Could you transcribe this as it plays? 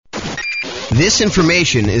This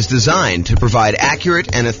information is designed to provide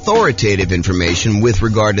accurate and authoritative information with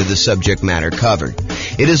regard to the subject matter covered.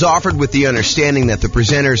 It is offered with the understanding that the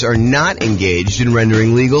presenters are not engaged in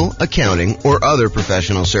rendering legal, accounting, or other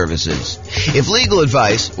professional services. If legal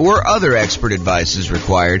advice or other expert advice is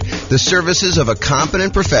required, the services of a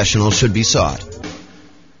competent professional should be sought.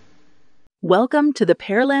 Welcome to the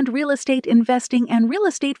Pearland Real Estate Investing and Real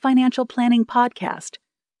Estate Financial Planning Podcast.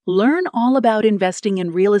 Learn all about investing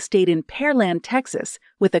in real estate in Pearland, Texas,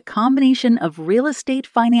 with a combination of real estate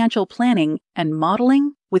financial planning and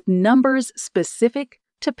modeling with numbers specific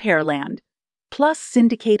to Pearland, plus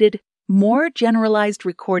syndicated, more generalized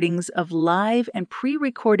recordings of live and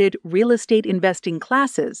pre-recorded real estate investing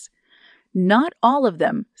classes, not all of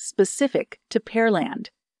them specific to Pearland.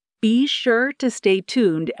 Be sure to stay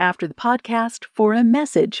tuned after the podcast for a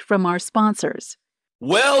message from our sponsors.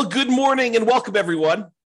 Well, good morning and welcome, everyone.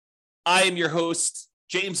 I am your host,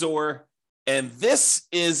 James Orr, and this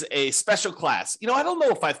is a special class. I don't know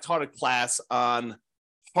if I've taught a class on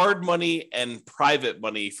hard money and private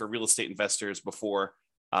money for real estate investors before,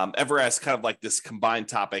 ever as kind of like this combined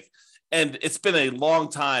topic. And it's been a long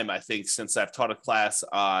time, I think, since I've taught a class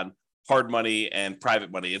on hard money and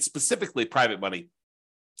private money, and specifically private money.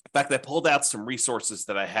 In fact, I pulled out some resources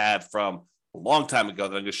that I had from a long time ago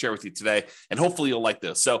that I'm going to share with you today, and hopefully you'll like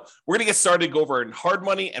this. So we're going to get started, go over in hard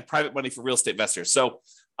money and private money for real estate investors. So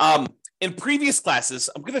in previous classes,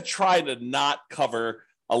 I'm going to try to not cover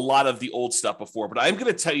a lot of the old stuff before, but I'm going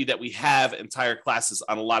to tell you that we have entire classes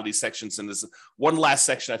on a lot of these sections, and there's one last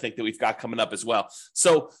section I think that we've got coming up as well.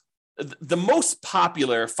 So the most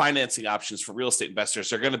popular financing options for real estate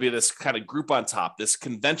investors are going to be this kind of group on top, this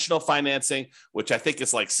conventional financing, which I think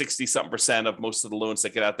is like 60-something% of most of the loans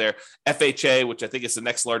that get out there. FHA, which I think is the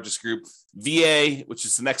next largest group. VA, which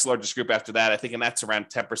is the next largest group after that, I think, and that's around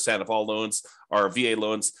 10% of all loans are VA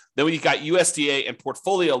loans. Then when you got USDA and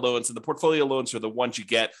portfolio loans, and the portfolio loans are the ones you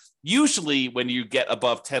get usually when you get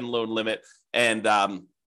above 10 loan limit, and or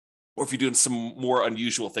if you're doing some more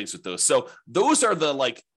unusual things with those. So those are the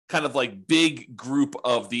kind of big group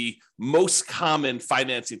of the most common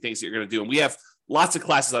financing things that you're going to do. And we have lots of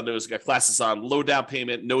classes on those. We've got classes on low down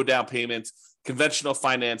payment, no down payment, conventional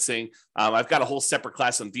financing. I've got a whole separate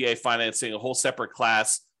class on VA financing, a whole separate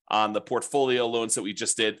class on the portfolio loans that we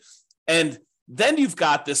just did. And then you've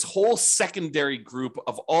got this whole secondary group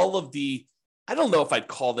of all of the, I don't know if I'd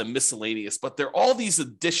call them miscellaneous, but they're all these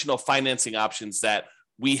additional financing options that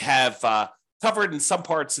we have covered in some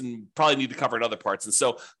parts and probably need to cover in other parts. And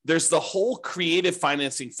so there's the whole creative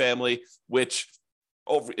financing family, which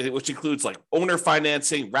includes like owner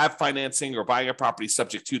financing, wrap financing, or buying a property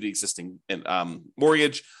subject to the existing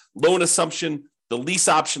mortgage, loan assumption, the lease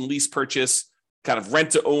option, lease purchase, kind of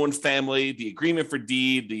rent to own family, the agreement for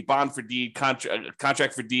deed, the bond for deed,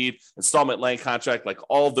 contract for deed, installment land contract, like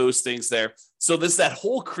all those things there. So there's that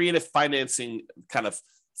whole creative financing kind of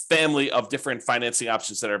family of different financing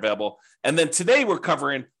options that are available. And then today we're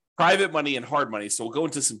covering private money and hard money. So we'll go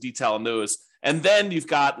into some detail on those. And then you've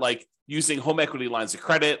got using home equity lines of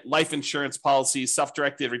credit, life insurance policies,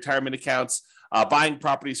 self-directed retirement accounts, buying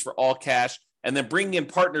properties for all cash, and then bringing in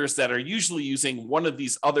partners that are usually using one of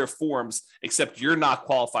these other forms, except you're not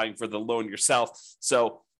qualifying for the loan yourself.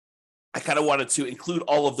 So I kind of wanted to include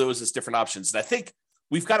all of those as different options. And I think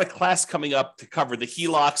we've got a class coming up to cover the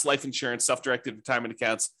HELOCs, life insurance, self-directed retirement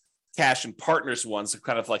accounts, cash, and partners ones,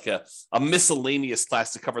 kind of like a miscellaneous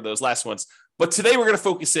class to cover those last ones. But today we're going to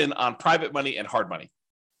focus in on private money and hard money.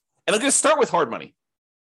 And I'm going to start with hard money.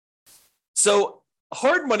 So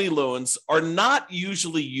hard money loans are not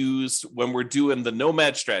usually used when we're doing the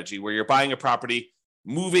nomad strategy, where you're buying a property,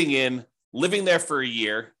 moving in, living there for a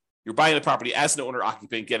year. You're buying the property as an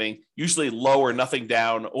owner-occupant, getting usually low or nothing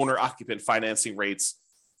down owner-occupant financing rates,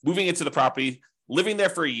 moving into the property, living there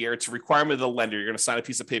for a year. It's a requirement of the lender. You're going to sign a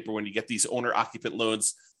piece of paper when you get these owner-occupant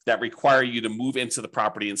loans that require you to move into the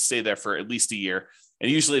property and stay there for at least a year.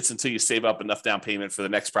 And usually it's until you save up enough down payment for the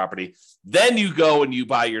next property. Then you go and you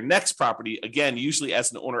buy your next property, again, usually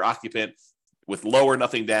as an owner-occupant with low or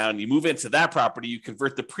nothing down. You move into that property, you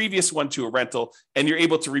convert the previous one to a rental, and you're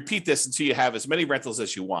able to repeat this until you have as many rentals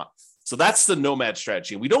as you want. So that's the nomad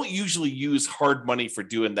strategy. We don't usually use hard money for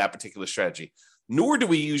doing that particular strategy, nor do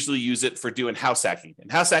we usually use it for doing house hacking.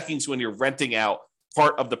 And house hacking is when you're renting out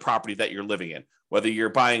part of the property that you're living in, whether you're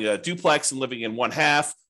buying a duplex and living in one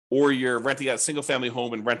half, or you're renting out a single family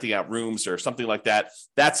home and renting out rooms or something like that.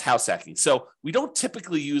 That's house hacking. So we don't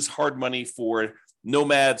typically use hard money for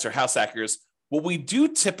nomads or house hackers. What we do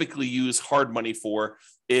typically use hard money for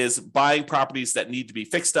is buying properties that need to be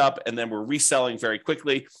fixed up and then we're reselling very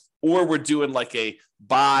quickly, or we're doing like a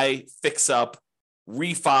buy, fix up,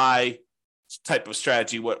 refi, type of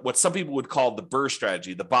strategy, what some people would call the BRRRR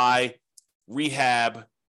strategy, the buy, rehab,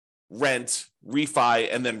 rent, refi,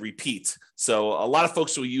 and then repeat. So a lot of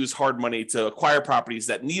folks will use hard money to acquire properties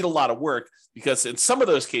that need a lot of work, because in some of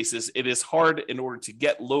those cases, it is hard in order to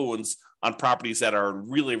get loans on properties that are in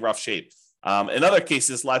really rough shape. In other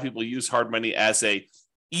cases, a lot of people use hard money as a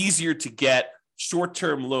easier to get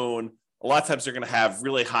short-term loan. A lot of times they're going to have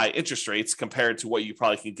really high interest rates compared to what you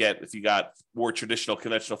probably can get if you got more traditional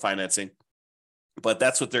conventional financing. But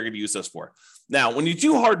that's what they're going to use those for. Now, when you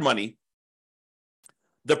do hard money,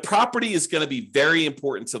 the property is going to be very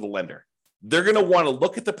important to the lender. They're going to want to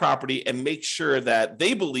look at the property and make sure that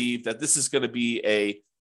they believe that this is going to be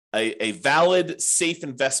a valid, safe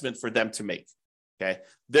investment for them to make. Okay.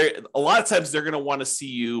 A lot of times they're going to want to see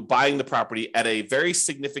you buying the property at a very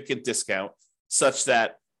significant discount, such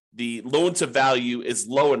that the loan to value is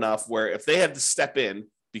low enough where if they had to step in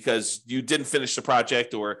because you didn't finish the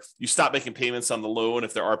project or you stop making payments on the loan,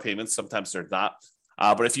 if there are payments, sometimes they're not.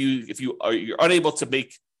 But if you're unable to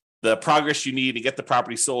make the progress you need to get the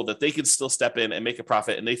property sold, that they can still step in and make a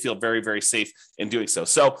profit, and they feel very, very safe in doing so.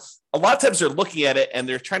 So a lot of times they're looking at it and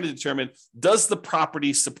they're trying to determine, does the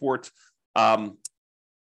property support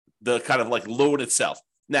the kind of like loan itself?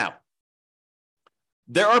 Now,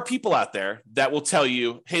 there are people out there that will tell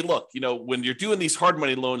you, hey, look, when you're doing these hard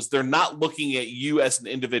money loans, they're not looking at you as an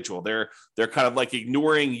individual. They're kind of like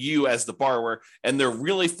ignoring you as the borrower, and they're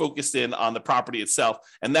really focused in on the property itself.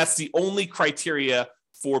 And that's the only criteria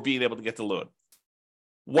for being able to get the loan.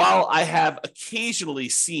 While I have occasionally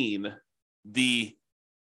seen the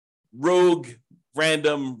rogue,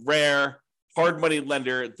 random, rare, hard money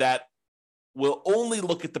lender that will only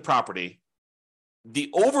look at the property,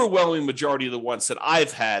 the overwhelming majority of the ones that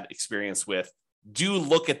I've had experience with do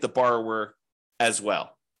look at the borrower as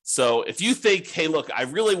well. So if you think, hey, look, I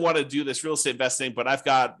really want to do this real estate investing, but I've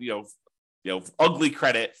got, ugly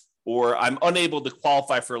credit, or I'm unable to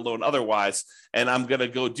qualify for a loan otherwise, and I'm going to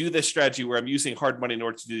go do this strategy where I'm using hard money in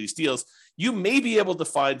order to do these deals, you may be able to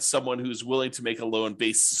find someone who's willing to make a loan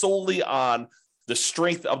based solely on the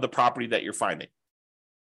strength of the property that you're finding.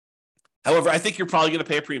 However, I think you're probably going to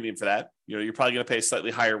pay a premium for that. You're probably going to pay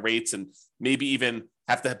slightly higher rates and maybe even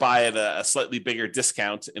have to buy at a slightly bigger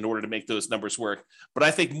discount in order to make those numbers work. But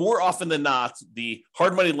I think more often than not, the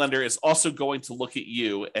hard money lender is also going to look at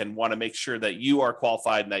you and want to make sure that you are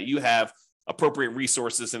qualified and that you have appropriate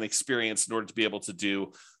resources and experience in order to be able to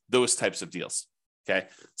do those types of deals. Okay.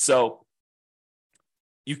 So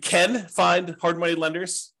you can find hard money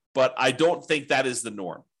lenders, but I don't think that is the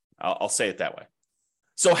norm. I'll say it that way.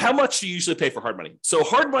 So how much do you usually pay for hard money? So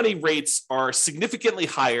hard money rates are significantly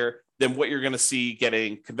higher than what you're going to see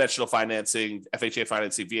getting conventional financing, FHA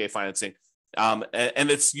financing, VA financing.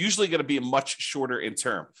 And it's usually going to be much shorter in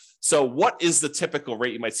term. So what is the typical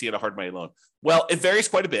rate you might see in a hard money loan? Well, it varies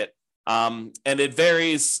quite a bit. And it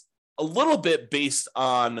varies a little bit based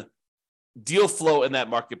on deal flow in that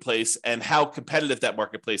marketplace and how competitive that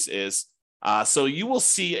marketplace is. So you will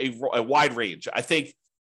see a wide range. I think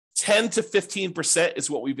 10 to 15% is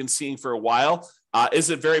what we've been seeing for a while. Is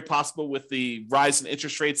it very possible with the rise in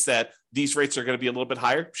interest rates that these rates are going to be a little bit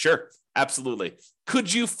higher? Sure, absolutely.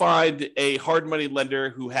 Could you find a hard money lender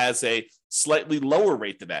who has a slightly lower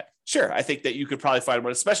rate than that? Sure, I think that you could probably find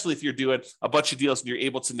one, especially if you're doing a bunch of deals and you're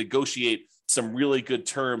able to negotiate some really good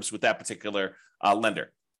terms with that particular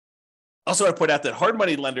lender. Also, I point out that hard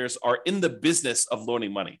money lenders are in the business of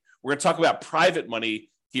loaning money. We're going to talk about private money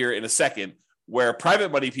here in a second, where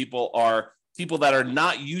private money people are people that are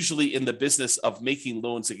not usually in the business of making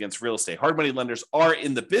loans against real estate. Hard money lenders are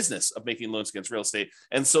in the business of making loans against real estate,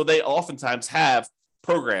 and so they oftentimes have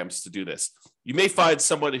programs to do this. You may find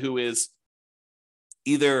someone who is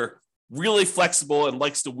either really flexible and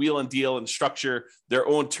likes to wheel and deal and structure their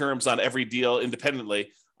own terms on every deal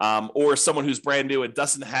independently, or someone who's brand new and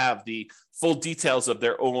doesn't have the full details of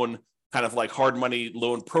their own kind of like hard money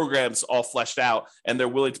loan programs all fleshed out, and they're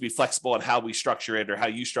willing to be flexible on how we structure it or how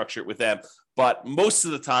you structure it with them. But most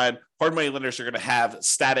of the time, hard money lenders are going to have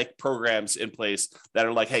static programs in place that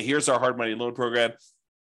are like, hey, here's our hard money loan program.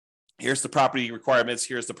 Here's the property requirements.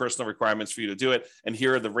 Here's the personal requirements for you to do it. And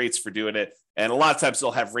here are the rates for doing it. And a lot of times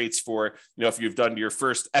they'll have rates for, if you've done your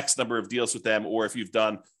first X number of deals with them, or if you've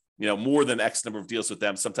done more than X number of deals with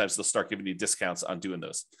them, sometimes they'll start giving you discounts on doing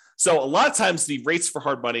those. So a lot of times the rates for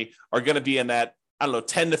hard money are going to be in that,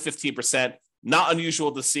 10 to 15%, not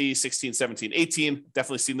unusual to see 16, 17, 18,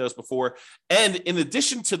 definitely seen those before. And in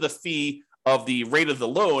addition to the fee of the rate of the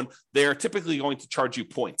loan, they're typically going to charge you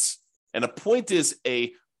points. And a point is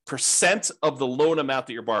a percent of the loan amount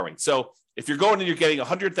that you're borrowing. So if you're going and you're getting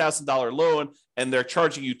 $100,000 loan and they're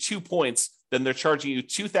charging you 2 points, then they're charging you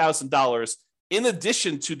 $2,000 in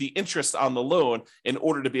addition to the interest on the loan in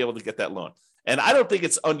order to be able to get that loan. And I don't think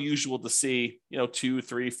it's unusual to see, 2,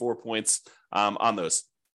 3, 4 points on those.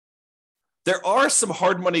 There are some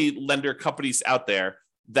hard money lender companies out there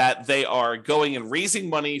that they are going and raising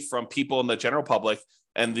money from people in the general public,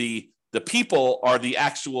 and the people are the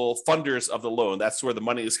actual funders of the loan. That's where the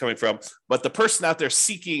money is coming from. But the person out there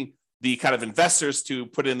seeking the kind of investors to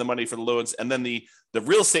put in the money for the loans, and then the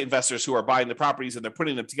real estate investors who are buying the properties and they're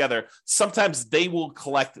putting them together, sometimes they will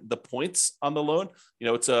collect the points on the loan.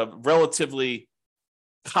 It's a relatively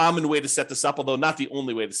common way to set this up, although not the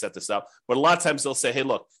only way to set this up. But a lot of times they'll say, hey,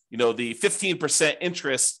 look, the 15%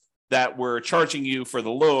 interest that we're charging you for the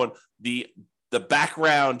loan, the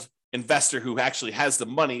background investor who actually has the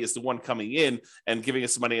money is the one coming in and giving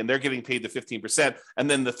us the money, and they're getting paid the 15%. And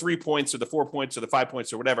then the 3 points or the 4 points or the 5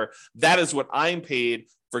 points or whatever, that is what I'm paid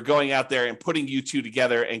for going out there and putting you two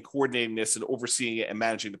together and coordinating this and overseeing it and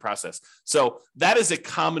managing the process. So that is a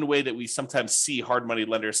common way that we sometimes see hard money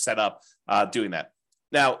lenders set up doing that.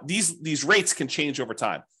 Now, these rates can change over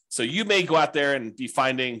time. So you may go out there and be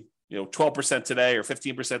finding 12% today or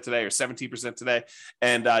 15% today or 17% today.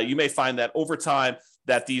 And you may find that over time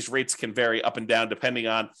that these rates can vary up and down depending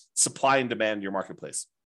on supply and demand in your marketplace.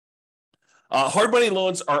 Hard money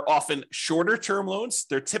loans are often shorter term loans.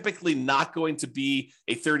 They're typically not going to be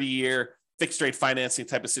a 30-year fixed rate financing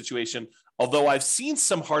type of situation. Although I've seen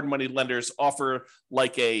some hard money lenders offer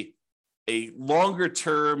like a longer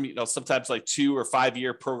term, sometimes like 2 or 5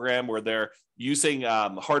 year program where they're using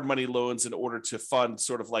hard money loans in order to fund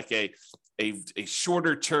sort of like a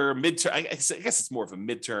shorter term, midterm, I guess it's more of a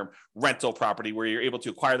midterm rental property where you're able to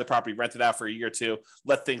acquire the property, rent it out for a year or two,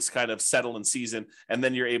 let things kind of settle in season, and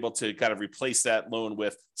then you're able to kind of replace that loan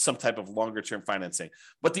with some type of longer term financing.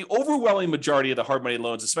 But the overwhelming majority of the hard money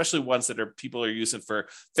loans, especially ones that people are using for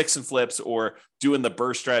fix and flips or doing the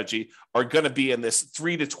BRRRR strategy, are going to be in this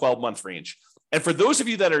 3 to 12 month range. And for those of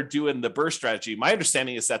you that are doing the BRRRR strategy, my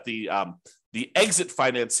understanding is that the exit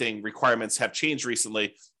financing requirements have changed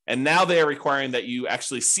recently. And now they are requiring that you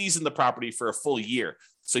actually season the property for a full year.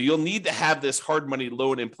 So you'll need to have this hard money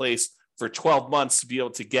loan in place for 12 months to be able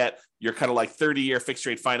to get your kind of like 30-year fixed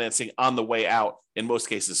rate financing on the way out in most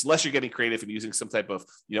cases, unless you're getting creative and using some type of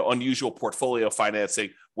unusual portfolio financing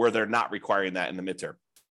where they're not requiring that in the midterm.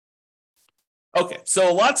 Okay,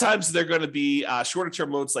 so a lot of times they're going to be shorter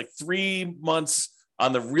term loans, like 3 months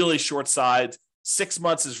on the really short side. 6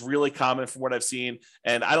 months is really common from what I've seen.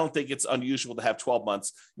 And I don't think it's unusual to have 12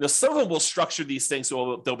 months. Some of them will structure these things.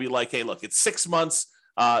 So they'll be like, hey, look, it's 6 months.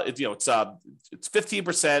 It's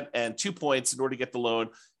 15% and 2 points in order to get the loan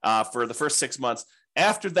for the first 6 months.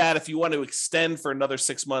 After that, if you want to extend for another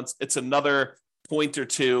 6 months, it's another point or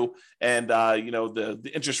two. And,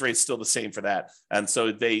 the interest rate is still the same for that. And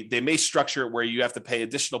so they may structure it where you have to pay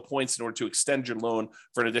additional points in order to extend your loan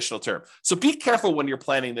for an additional term. So be careful when you're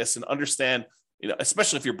planning this and understand,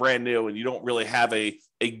 especially if you're brand new and you don't really have a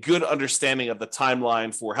good understanding of the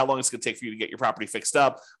timeline for how long it's going to take for you to get your property fixed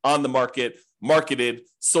up, on the market, marketed,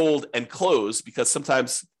 sold, and closed, because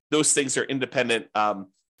sometimes those things are independent,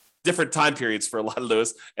 different time periods for a lot of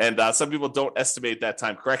those. And some people don't estimate that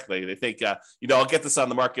time correctly. They think, I'll get this on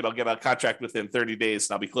the market, I'll get a contract within 30 days,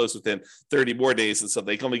 and I'll be closed within 30 more days. And so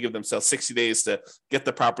they can only give themselves 60 days to get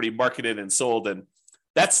the property marketed and sold. And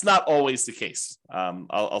that's not always the case.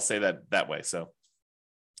 I'll say that way. So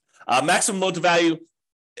maximum loan to value,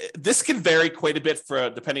 this can vary quite a bit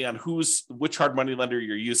depending on which hard money lender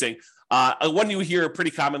you're using. One you hear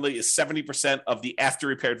pretty commonly is 70% of the after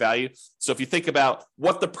repaired value. So if you think about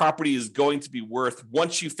what the property is going to be worth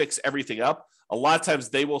once you fix everything up, a lot of times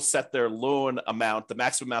they will set their loan amount, the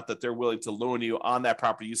maximum amount that they're willing to loan you on that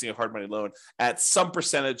property using a hard money loan, at some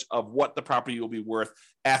percentage of what the property will be worth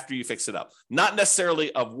after you fix it up. Not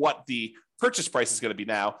necessarily of what the purchase price is going to be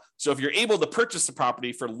now. So if you're able to purchase the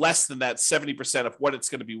property for less than that 70% of what it's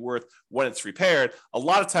going to be worth when it's repaired, a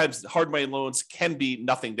lot of times hard money loans can be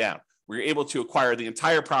nothing down, where you're able to acquire the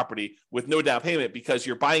entire property with no down payment because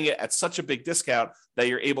you're buying it at such a big discount that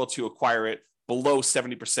you're able to acquire it below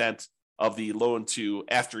 70% of the loan to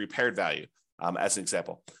after repaired value, as an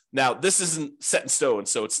example. Now, this isn't set in stone,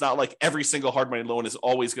 so it's not like every single hard money loan is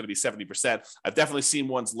always going to be 70%. I've definitely seen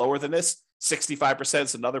ones lower than this. 65%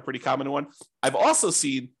 is another pretty common one. I've also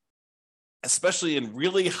seen, especially in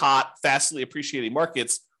really hot, fastly appreciating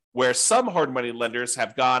markets, where some hard money lenders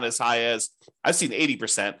have gone as high as, I've seen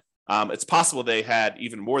 80%. It's possible they had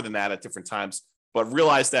even more than that at different times, but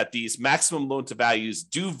realize that these maximum loan to values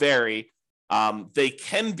do vary. They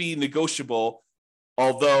can be negotiable,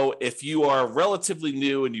 although if you are relatively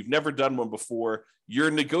new and you've never done one before, your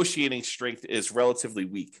negotiating strength is relatively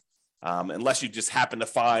weak. unless you just happen to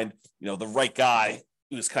find, the right guy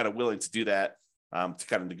who's kind of willing to do that, to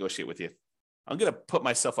kind of negotiate with you. I'm going to put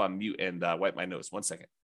myself on mute and wipe my nose. 1 second.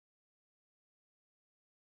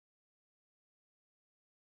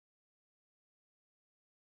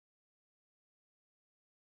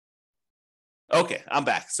 Okay, I'm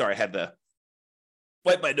back. Sorry, I had to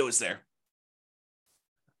wipe my nose there.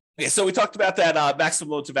 Okay, so we talked about that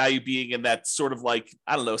maximum loan to value being in that sort of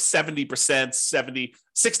 70%,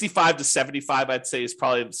 65 to 75, I'd say is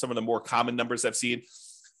probably some of the more common numbers I've seen.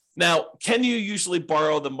 Now, can you usually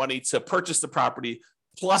borrow the money to purchase the property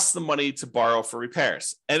plus the money to borrow for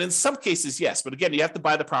repairs? And in some cases, yes. But again, you have to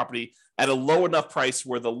buy the property at a low enough price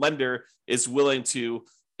where the lender is willing to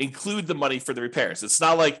include the money for the repairs. It's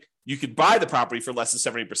not like you could buy the property for less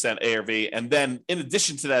than 70% ARV, and then in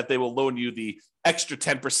addition to that, they will loan you the extra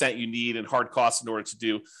 10% you need in hard costs in order to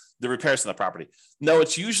do the repairs on the property. No,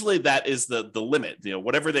 it's usually that is the limit.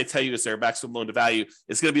 Whatever they tell you is their maximum loan to value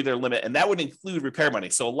is going to be their limit, and that would include repair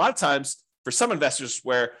money. So a lot of times for some investors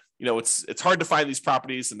where it's hard to find these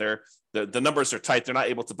properties and the numbers are tight, they're not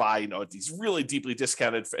able to buy these really deeply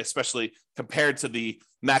discounted, especially compared to the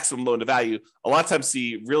maximum loan to value. A lot of times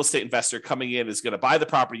the real estate investor coming in is going to buy the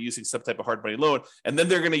property using some type of hard money loan, and then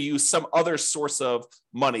they're going to use some other source of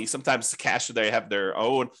money, sometimes the cash that they have their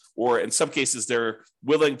own, or in some cases they're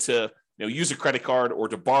willing to use a credit card or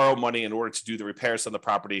to borrow money in order to do the repairs on the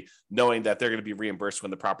property, knowing that they're going to be reimbursed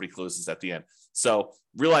when the property closes at the end. So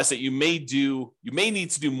realize that you may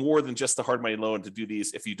need to do more than just the hard money loan to do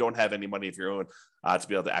these if you don't have any money of your own to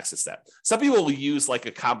be able to access that. Some people will use a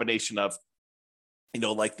combination of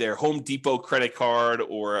their Home Depot credit card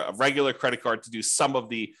or a regular credit card to do some of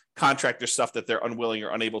the contractor stuff that they're unwilling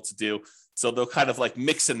or unable to do. So they'll kind of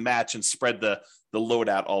mix and match and spread the load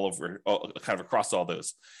out all over, kind of across all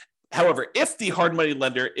those. However, if the hard money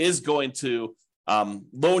lender is going to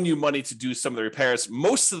loan you money to do some of the repairs,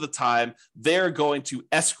 most of the time they're going to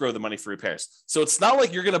escrow the money for repairs. So it's not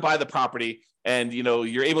like you're going to buy the property and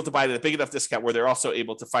you're able to buy it at a big enough discount where they're also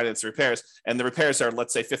able to finance the repairs, and the repairs are,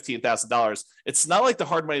 let's say, $15,000. It's not like the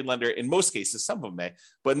hard money lender, in most cases, some of them may,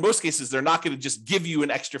 but in most cases, they're not going to just give you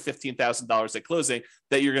an extra $15,000 at closing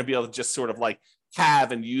that you're going to be able to just sort of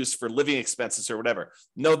have and use for living expenses or whatever.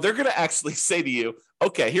 No, they're going to actually say to you,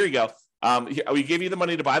 okay, here you go. We gave you the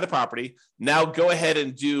money to buy the property. Now go ahead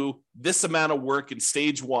and do this amount of work in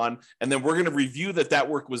stage one, and then we're going to review that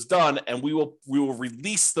work was done, and we will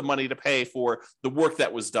release the money to pay for the work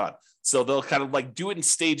that was done. So they'll kind of do it in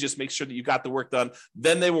stages, make sure that you got the work done.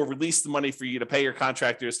 Then they will release the money for you to pay your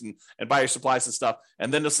contractors and buy your supplies and stuff.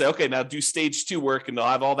 And then they'll say, okay, now do stage 2 work, and they'll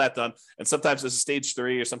have all that done. And sometimes there's a stage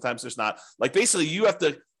 3, or sometimes there's not. Basically you have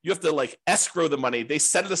to escrow the money. They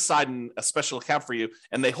set it aside in a special account for you,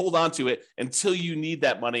 and they hold on to it until you need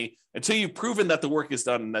that money, until you've proven that the work is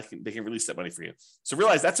done, and they can release that money for you. So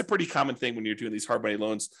realize that's a pretty common thing when you're doing these hard money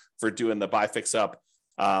loans for doing the buy, fix up,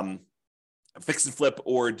 fix and flip,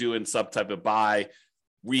 or doing some type of buy,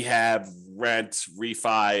 rehab, rent,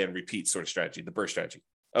 refi, and repeat sort of strategy, the BRRRR strategy.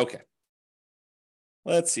 Okay.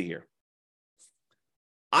 Let's see here.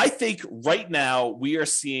 I think right now we are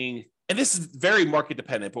seeing, and this is very market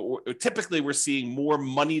dependent, but typically we're seeing more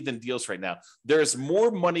money than deals right now. There's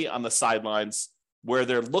more money on the sidelines where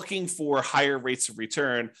they're looking for higher rates of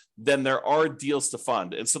return than there are deals to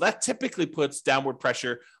fund. And so that typically puts downward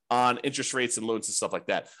pressure on interest rates and loans and stuff like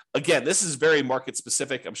that. Again, this is very market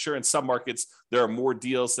specific. I'm sure in some markets there are more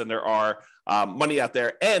deals than there are money out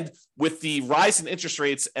there. And with the rise in interest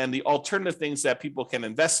rates and the alternative things that people can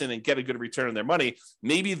invest in and get a good return on their money,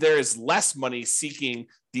 maybe there is less money seeking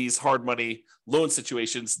these hard money loan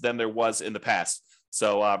situations than there was in the past.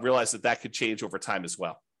 So realize that could change over time as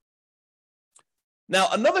well. Now,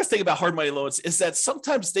 another thing about hard money loans is that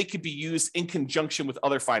sometimes they could be used in conjunction with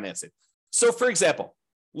other financing. So for example,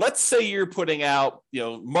 let's say you're putting out,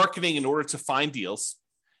 marketing in order to find deals,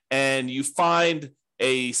 and you find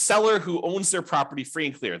a seller who owns their property free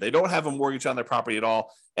and clear. They don't have a mortgage on their property at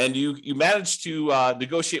all. And you manage to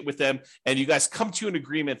negotiate with them, and you guys come to an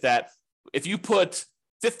agreement that if you put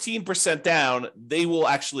 15% down, they will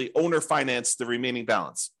actually owner finance the remaining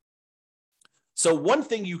balance. So one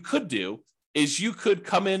thing you could do is you could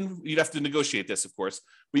come in, you'd have to negotiate this, of course,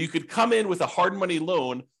 but you could come in with a hard money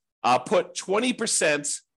loan, put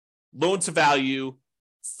 20% loan to value,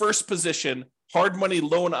 first position, hard money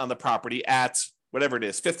loan on the property at whatever it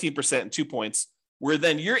is, 15% and 2 points, where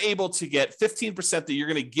then you're able to get 15% that you're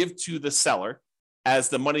going to give to the seller as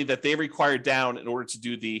the money that they require down in order to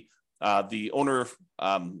do the owner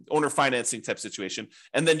financing type situation.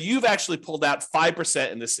 And then you've actually pulled out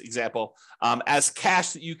 5% in this example as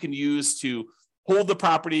cash that you can use to hold the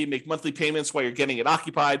property, make monthly payments while you're getting it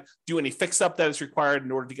occupied, do any fix up that is required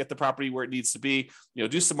in order to get the property where it needs to be,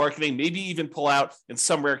 do some marketing, maybe even pull out, in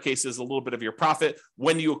some rare cases, a little bit of your profit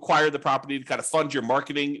when you acquire the property to kind of fund your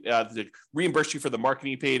marketing, to reimburse you for the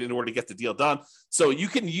marketing you paid in order to get the deal done. So you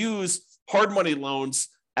can use hard money loans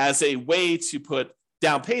as a way to put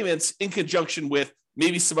down payments in conjunction with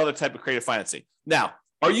maybe some other type of creative financing. Now,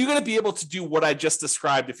 are you going to be able to do what I just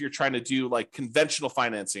described if you're trying to do like conventional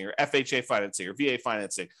financing or FHA financing or VA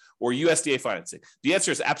financing or USDA financing? The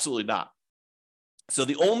answer is absolutely not. So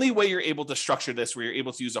the only way you're able to structure this, where you're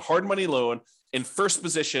able to use a hard money loan in first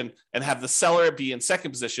position and have the seller be in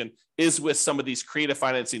second position, is with some of these creative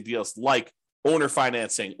financing deals like owner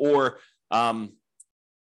financing, or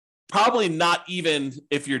probably not even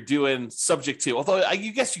if you're doing subject to, although I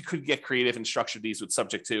guess you could get creative and structure these with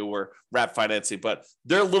subject to or wrap financing, but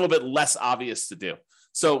they're a little bit less obvious to do.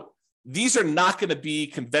 So these are not going to be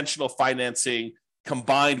conventional financing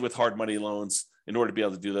combined with hard money loans in order to be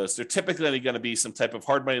able to do those. They're typically going to be some type of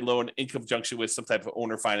hard money loan in conjunction with some type of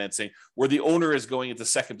owner financing, where the owner is going into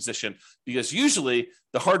second position, because usually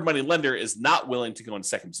the hard money lender is not willing to go into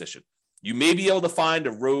second position. You may be able to find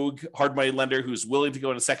a rogue hard money lender who's willing to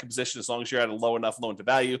go into second position as long as you're at a low enough loan to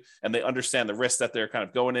value and they understand the risk that they're kind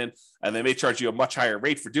of going in, and they may charge you a much higher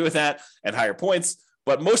rate for doing that and higher points.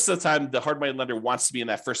 But most of the time, the hard money lender wants to be in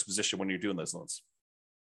that first position when you're doing those loans.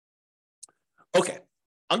 Okay,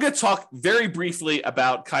 I'm going to talk very briefly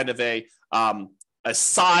about kind of a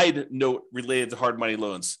side note related to hard money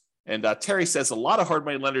loans. And Terry says a lot of hard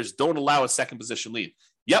money lenders don't allow a second position lead.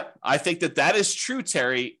 Yep, I think that is true,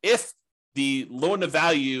 Terry. If the loan to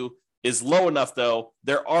value is low enough, though,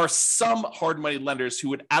 there are some hard money lenders who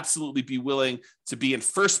would absolutely be willing to be in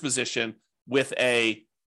first position with a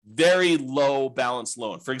very low balance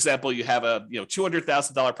loan. For example, you have a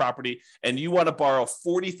 $200,000 property and you want to borrow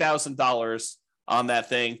 $40,000 on that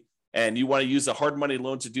thing, and you want to use a hard money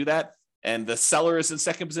loan to do that, and the seller is in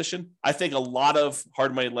second position. I think a lot of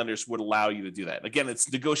hard money lenders would allow you to do that. Again,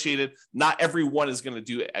 it's negotiated. Not everyone is going to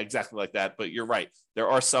do it exactly like that, but you're right. There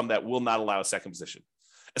are some that will not allow a second position,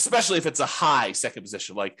 especially if it's a high second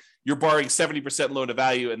position. Like you're borrowing 70% loan to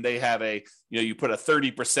value and they have you put a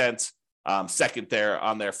 30% second there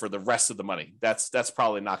on there for the rest of the money. That's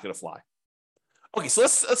probably not going to fly. Okay, so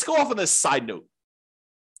let's go off on this side note.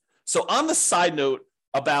 So on the side note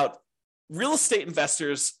about real estate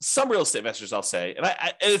investors, some real estate investors, I'll say, and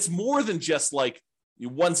it's more than just like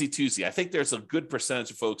onesie twosie. I think there's a good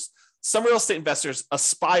percentage of folks. Some real estate investors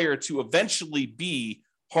aspire to eventually be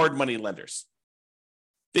hard money lenders.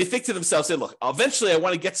 They think to themselves, "Hey, look, eventually I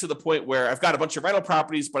want to get to the point where I've got a bunch of rental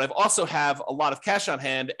properties, but I've also have a lot of cash on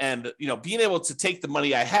hand, and being able to take the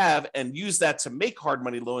money I have and use that to make hard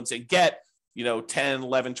money loans and get 10,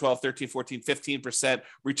 11, 12, 13, 14, 15%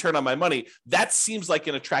 return on my money." That seems like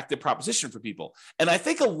an attractive proposition for people. And I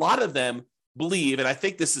think a lot of them believe, and I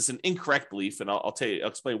think this is an incorrect belief, and I'll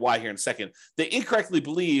explain why here in a second. They incorrectly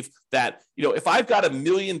believe that, if I've got $1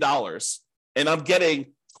 million and I'm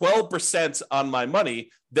getting 12% on my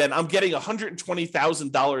money, then I'm getting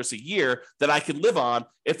 $120,000 a year that I can live on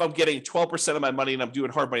if I'm getting 12% of my money and I'm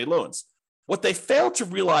doing hard money loans. What they fail to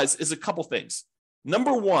realize is a couple things.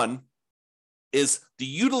 Number one is the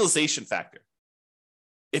utilization factor.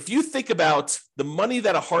 If you think about the money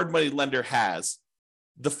that a hard money lender has,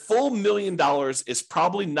 the full $1 million is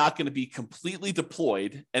probably not going to be completely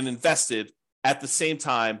deployed and invested at the same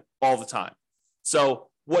time all the time. So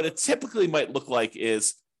what it typically might look like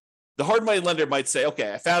is the hard money lender might say,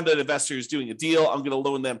 okay, I found an investor who's doing a deal. I'm going to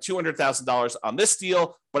loan them $200,000 on this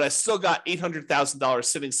deal, but I still got $800,000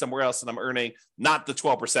 sitting somewhere else and I'm earning not the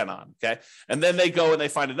 12% on, okay? And then they go and they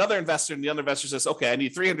find another investor, and the other investor says, okay, I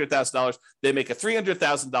need $300,000. They make a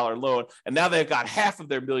 $300,000 loan, and now they've got half of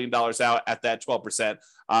their $1 million out at that 12%.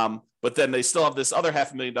 But then they still have this other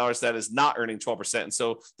 $500,000 that is not earning 12%. And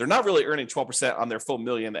so they're not really earning 12% on their full $1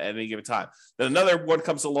 million at any given time. Then another one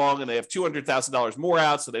comes along and they have $200,000 more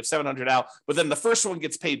out. So they have $700,000 out, but then the first one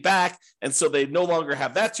gets paid back. And so they no longer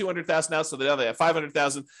have that $200,000 out. So now they have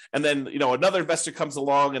 $500,000. And then, another investor comes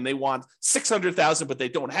along and they want $600,000, but they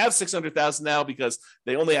don't have $600,000 now because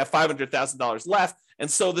they only have $500,000 left. And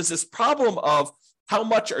so there's this problem of, how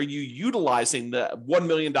much are you utilizing the $1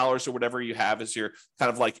 million or whatever you have as your kind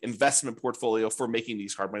of like investment portfolio for making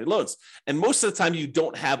these hard money loans? And most of the time you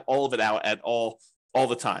don't have all of it out at all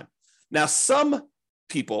the time. Now, some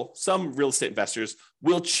people, some real estate investors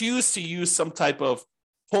will choose to use some type of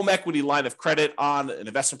home equity line of credit on an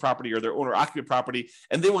investment property or their owner occupant property,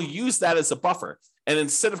 and they will use that as a buffer. And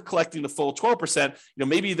instead of collecting the full 12%,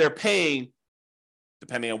 maybe they're paying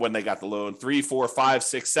depending on when they got the loan, 3, 4, 5,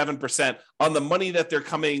 6, 7% on the money that they're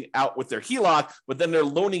coming out with their HELOC, but then they're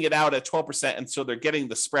loaning it out at 12%. And so they're getting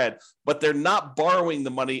the spread, but they're not borrowing the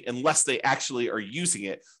money unless they actually are using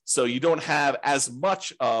it. So you don't have as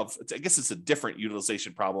much of, I guess it's a different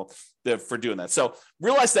utilization problem for doing that. So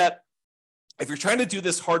realize that if you're trying to do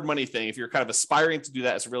this hard money thing, if you're kind of aspiring to do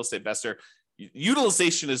that as a real estate investor,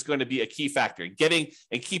 utilization is going to be a key factor. Getting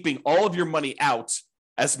and keeping all of your money out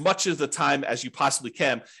as much of the time as you possibly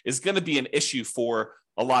can is going to be an issue for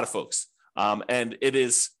a lot of folks. And it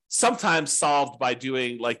is sometimes solved by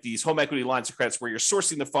doing like these home equity lines of credits where you're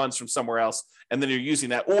sourcing the funds from somewhere else and then you're using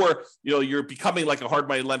that, or you're becoming like a hard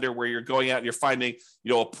money lender where you're going out and you're finding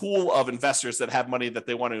a pool of investors that have money that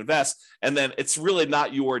they want to invest, and then it's really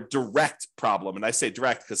not your direct problem. And I say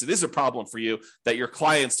direct because it is a problem for you that your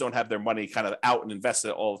clients don't have their money kind of out and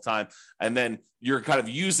invested all the time, and then you're kind of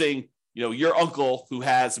using your uncle who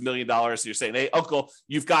has $1 million. You're saying, hey, uncle,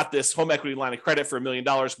 you've got this home equity line of credit for $1 million.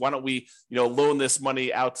 Why don't we, loan this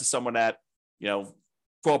money out to someone at, 12%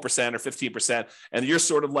 or 15%. And you're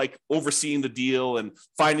sort of like overseeing the deal and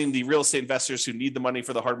finding the real estate investors who need the money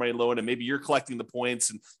for the hard money loan. And maybe you're collecting the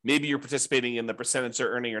points and maybe you're participating in the percentage they're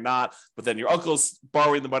earning or not. But then your uncle's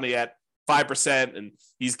borrowing the money at 5% and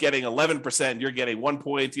he's getting 11%, and you're getting 1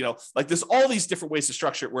 point, like there's all these different ways to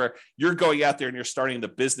structure it where you're going out there and you're starting the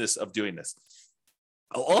business of doing this.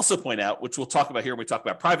 I'll also point out, which we'll talk about here when we talk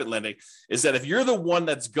about private lending, is that if you're the one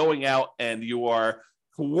that's going out and you are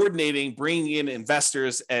coordinating, bringing in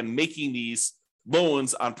investors and making these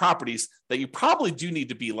loans on properties, that you probably do need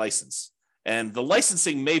to be licensed. And the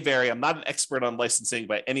licensing may vary. I'm not an expert on licensing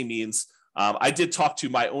by any means. I did talk to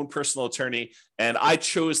my own personal attorney, and I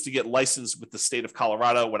chose to get licensed with the state of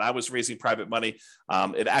Colorado when I was raising private money.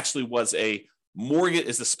 It actually was a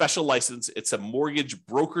special license. It's a mortgage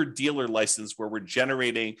broker dealer license where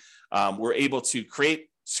we're able to create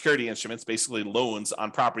security instruments, basically loans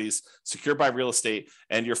on properties secured by real estate,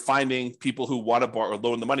 and you're finding people who want to borrow or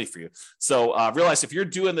loan the money for you. So realize if you're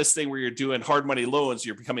doing this thing where you're doing hard money loans,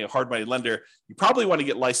 you're becoming a hard money lender, you probably want to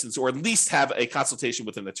get licensed or at least have a consultation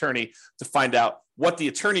with an attorney to find out what the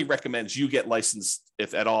attorney recommends you get licensed,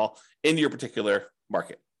 if at all, in your particular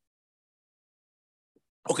market.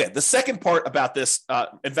 Okay, the second part about this,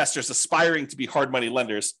 investors aspiring to be hard money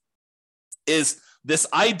lenders, is this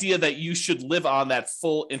idea that you should live on that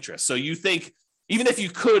full interest. So you think even if you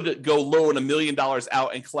could go loan $1 million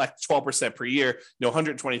out and collect 12% per year,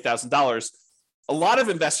 $120,000, a lot of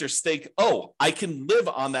investors think, oh, I can live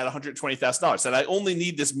on that $120,000, and I only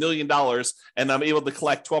need this $1 million, and I'm able to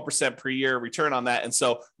collect 12% per year return on that. And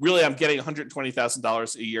so really I'm getting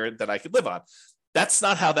 $120,000 a year that I could live on. That's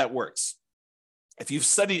not how that works. If you've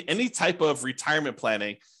studied any type of retirement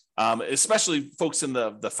planning, especially folks in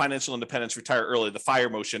the financial independence, retire early, the FIRE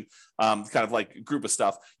motion, kind of like group of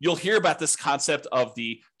stuff, you'll hear about this concept of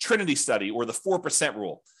the Trinity study or the 4%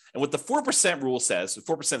 rule. And what the 4% rule says, the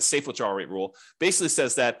 4% safe withdrawal rate rule, basically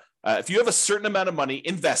says that if you have a certain amount of money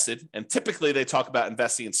invested, and typically they talk about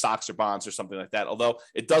investing in stocks or bonds or something like that, although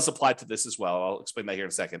it does apply to this as well. I'll explain that here in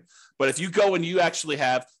a second. But if you go and you actually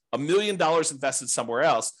have $1 million invested somewhere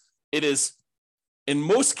else, it is, in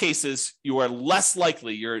most cases, you are less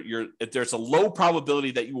likely, there's a low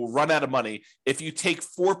probability that you will run out of money if you take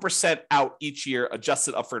 4% out each year,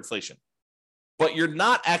 adjusted up for inflation. But you're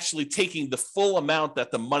not actually taking the full amount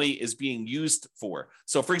that the money is being used for.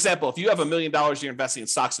 So for example, if you have $1 million you're investing in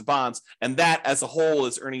stocks and bonds, and that as a whole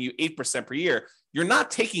is earning you 8% per year, you're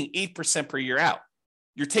not taking 8% per year out.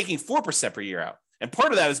 You're taking 4% per year out. And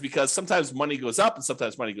part of that is because sometimes money goes up and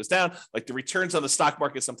sometimes money goes down. Like the returns on the stock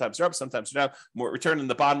market, sometimes are up, sometimes are down. More return in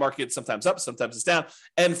the bond market, sometimes up, sometimes it's down.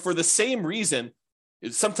 And for the same reason,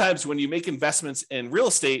 sometimes when you make investments in real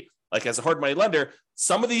estate, like as a hard money lender,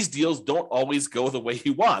 some of these deals don't always go the way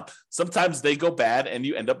you want. Sometimes they go bad and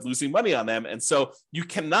you end up losing money on them. And so you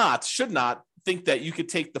should not think that you could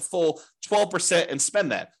take the full 12% and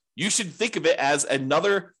spend that. You should think of it as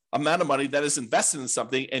another amount of money that is invested in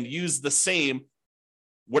something and use the same,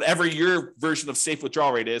 whatever your version of safe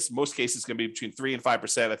withdrawal rate is. Most cases it's going to be between 3 and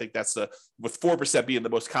 5%. I think that's with 4% being the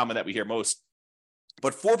most common that we hear most.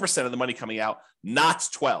 But 4% of the money coming out, not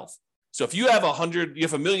 12. So if you have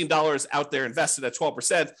 $1 million out there invested at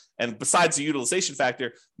 12%, and besides the utilization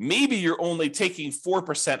factor, maybe you're only taking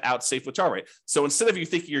 4% out safe withdrawal rate. So instead of you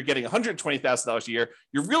thinking you're getting $120,000 a year,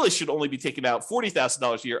 you really should only be taking out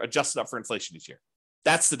 $40,000 a year, adjusted up for inflation each year.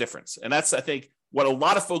 That's the difference. And that's, I think, what a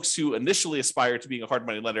lot of folks who initially aspire to being a hard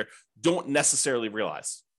money lender don't necessarily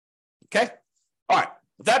realize. Okay. All right.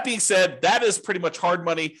 With that being said, that is pretty much hard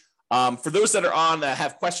money. For those that are on that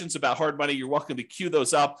have questions about hard money, you're welcome to queue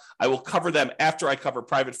those up. I will cover them after I cover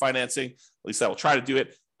private financing. At least I will try to do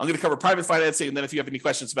it. I'm going to cover private financing, and then if you have any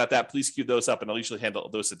questions about that, please queue those up, and I'll usually handle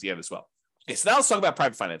those at the end as well. Okay, so now let's talk about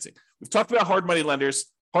private financing. We've talked about hard money lenders.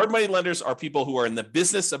 Hard money lenders are people who are in the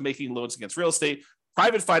business of making loans against real estate.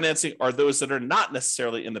 Private financing are those that are not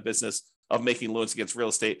necessarily in the business of making loans against real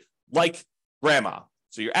estate, like grandma.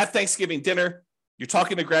 So you're at Thanksgiving dinner, you're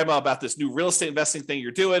talking to grandma about this new real estate investing thing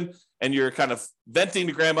you're doing, and you're kind of venting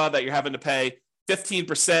to grandma that you're having to pay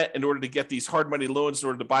 15% in order to get these hard money loans in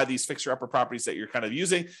order to buy these fixer-upper properties that you're kind of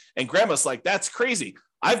using. And grandma's like, that's crazy.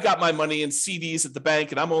 I've got my money in CDs at the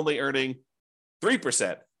bank, and I'm only earning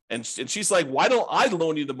 3%. And she's like, why don't I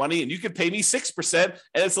loan you the money and you could pay me 6%? And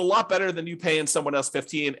it's a lot better than you paying someone else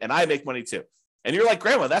 15, and I make money too. And you're like,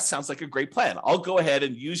 grandma, that sounds like a great plan. I'll go ahead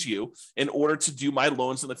and use you in order to do my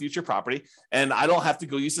loans on the future property. And I don't have to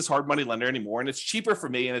go use this hard money lender anymore. And it's cheaper for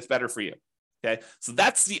me and it's better for you. Okay. So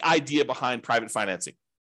that's the idea behind private financing.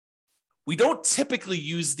 We don't typically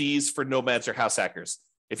use these for nomads or house hackers.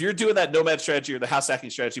 If you're doing that nomad strategy or the house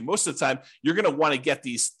hacking strategy, most of the time, you're going to want to get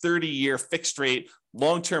these 30-year fixed rate,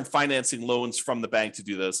 long-term financing loans from the bank to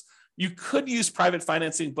do this. You could use private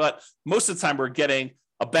financing, but most of the time we're getting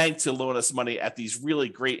a bank to loan us money at these really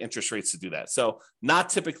great interest rates to do that. So not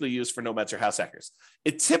typically used for nomads or house hackers.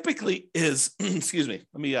 It typically is, excuse me,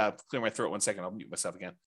 let me clear my throat 1 second. I'll mute myself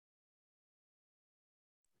again.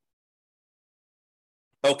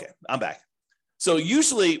 Okay, I'm back. So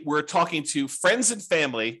usually we're talking to friends and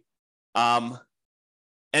family and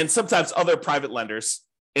sometimes other private lenders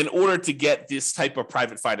in order to get this type of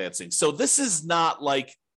private financing. So this is not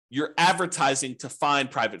like you're advertising to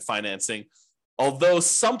find private financing, although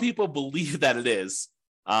some people believe that it is.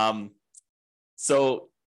 So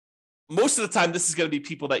most of the time, this is going to be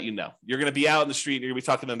people that you know. You're going to be out in the street, and you're going to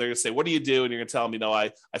be talking to them. They're going to say, what do you do? And you're going to tell them,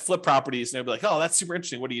 I flip properties. And they'll be like, oh, that's super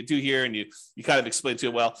interesting. What do you do here? And you kind of explain to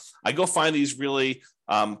them, well, I go find these really,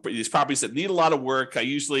 these properties that need a lot of work. I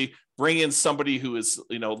usually bring in somebody who is,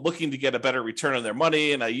 looking to get a better return on their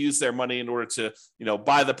money. And I use their money in order to,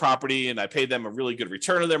 buy the property, and I pay them a really good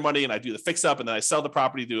return on their money. And I do the fix up, and then I sell the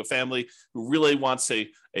property to a family who really wants a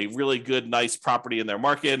really good, nice property in their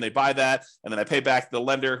market. And they buy that. And then I pay back the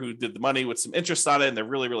lender who did the money with some interest on it. And they're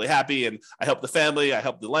really, really happy. And I help the family, I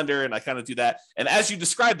help the lender, and I kind of do that. And as you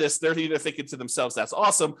describe this, they're either thinking to themselves, that's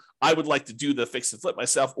awesome. I would like to do the fix and flip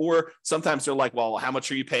myself. Or sometimes they're like, well, how much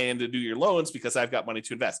are you paying to do your loans? Because I've got money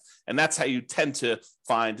to invest. And that's how you tend to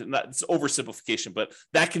find, it's oversimplification, but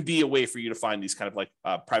that can be a way for you to find these kind of like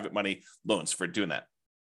private money loans for doing that.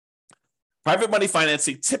 Private money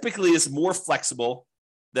financing typically is more flexible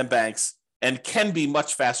than banks and can be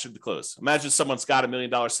much faster to close. Imagine someone's got $1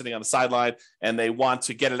 million sitting on the sideline and they want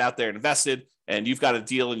to get it out there and invested, and you've got a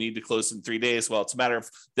deal and you need to close in 3 days. Well, it's a matter of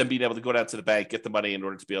them being able to go down to the bank, get the money in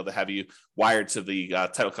order to be able to have you wired to the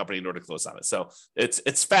title company in order to close on it. So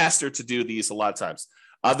it's faster to do these a lot of times.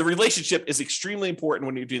 The relationship is extremely important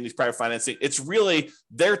when you're doing these private financing. It's really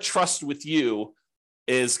their trust with you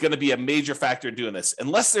is going to be a major factor in doing this.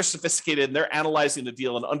 Unless they're sophisticated and they're analyzing the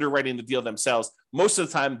deal and underwriting the deal themselves, most of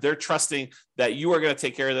the time they're trusting that you are going to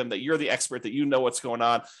take care of them, that you're the expert, that you know what's going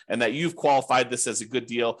on, and that you've qualified this as a good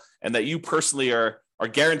deal, and that you personally are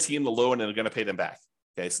guaranteeing the loan and are going to pay them back.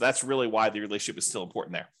 Okay, so that's really why the relationship is still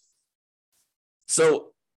important there. So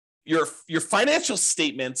your financial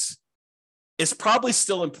statements is probably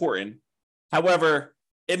still important. However,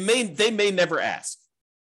 they may never ask.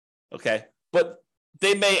 Okay, but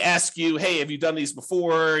they may ask you, hey, have you done these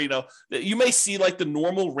before? You may see like the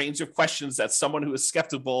normal range of questions that someone who is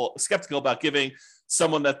skeptical about giving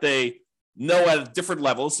someone that they know at different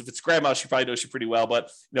levels. If it's grandma, she probably knows you pretty well,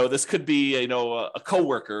 but this could be, a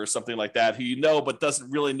coworker or something like that who but doesn't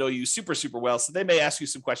really know you super, super well. So they may ask you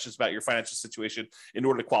some questions about your financial situation in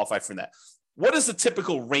order to qualify for that. What is the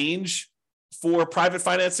typical range for private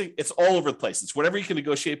financing? It's all over the place. It's whatever you can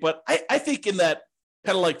negotiate. But I think in that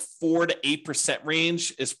kind of like 4 to 8%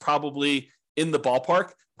 range is probably in the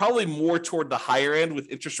ballpark, probably more toward the higher end with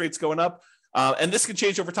interest rates going up. And this can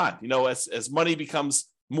change over time. As money becomes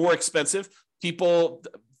more expensive, people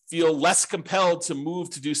feel less compelled to move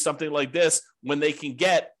to do something like this when they can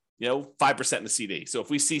get 5% in the CD. So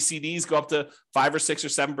if we see CDs go up to 5 or 6 or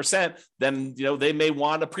 7%, then, they may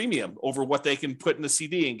want a premium over what they can put in the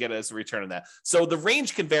CD and get as a return on that. So the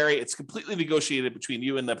range can vary. It's completely negotiated between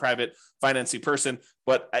you and the private financing person.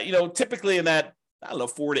 But, typically in that,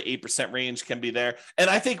 4 to 8% range can be there. And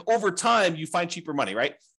I think over time you find cheaper money,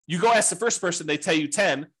 right? You go ask the first person, they tell you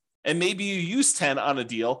 10, and maybe you use 10 on a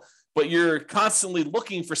deal. but you're constantly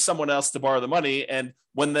looking for someone else to borrow the money. And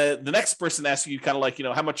when the next person asks you kind of like,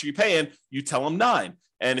 how much are you paying? You tell them 9.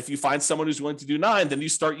 And if you find someone who's willing to do 9, then you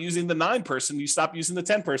start using the 9 person, you stop using the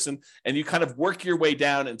 10 person, and you kind of work your way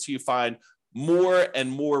down until you find more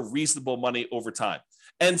and more reasonable money over time.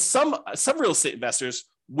 And some real estate investors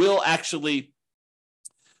will actually,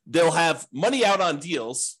 they'll have money out on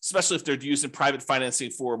deals, especially if they're using private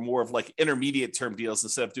financing for more of like intermediate term deals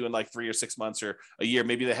instead of doing like 3 or 6 months or a year.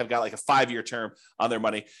 Maybe they have got like a 5-year term on their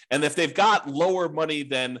money. And if they've got lower money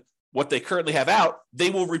than what they currently have out, they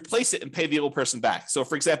will replace it and pay the old person back. So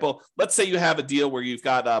for example, let's say you have a deal where you've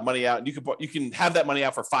got money out and you can have that money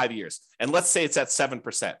out for 5 years. And let's say it's at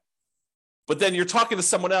 7%. But then you're talking to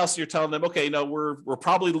someone else and you're telling them, okay, we're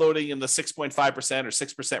probably loading in the 6.5% or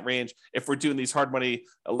 6% range if we're doing these hard money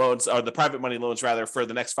loans, or the private money loans rather, for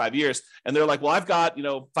the next 5 years. And they're like, well, I've got,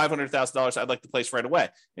 $500,000 I'd like to place right away.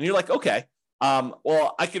 And you're like, okay,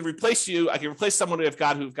 well, I can replace you. I can replace someone who've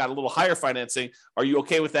got a little higher financing. Are you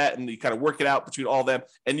okay with that? And you kind of work it out between all of them.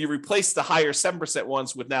 And you replace the higher 7%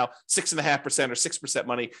 ones with now 6.5% or 6%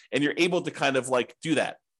 money. And you're able to kind of like do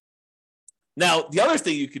that. Now, the other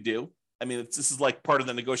thing you could do, this is like part of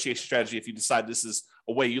the negotiation strategy if you decide this is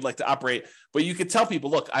a way you'd like to operate, but you could tell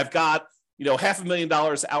people, look, I've got,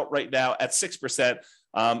 $500,000 out right now at 6%.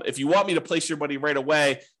 If you want me to place your money right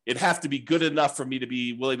away, it'd have to be good enough for me to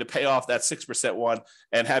be willing to pay off that 6% one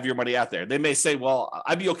and have your money out there. They may say, well,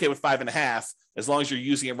 I'd be okay with 5.5 as long as you're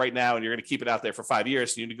using it right now and you're going to keep it out there for 5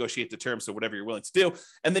 years. So you negotiate the terms of whatever you're willing to do.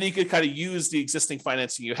 And then you could kind of use the existing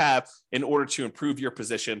financing you have in order to improve your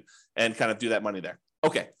position and kind of do that money there.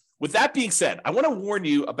 Okay. With that being said, I want to warn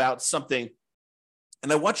you about something,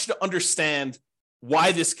 and I want you to understand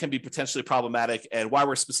why this can be potentially problematic and why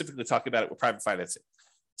we're specifically talking about it with private financing.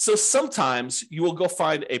 So sometimes you will go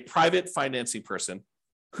find a private financing person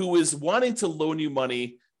who is wanting to loan you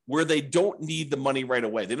money where they don't need the money right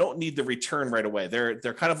away. They don't need the return right away.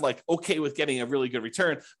 They're kind of like okay with getting a really good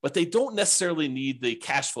return, but they don't necessarily need the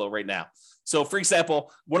cash flow right now. So for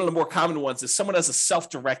example, one of the more common ones is someone has a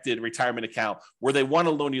self-directed retirement account where they want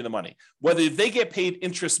to loan you the money. Whether they get paid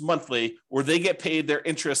interest monthly or they get paid their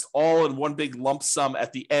interest all in one big lump sum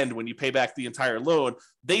at the end when you pay back the entire loan,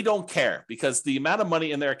 they don't care because the amount of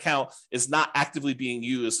money in their account is not actively being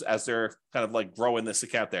used as they're kind of like growing this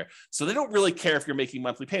account there. So they don't really care if you're making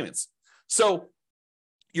monthly payments. So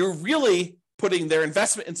you're really putting their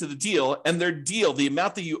investment into the deal, and their deal, the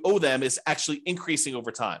amount that you owe them, is actually increasing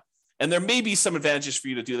over time. And there may be some advantages for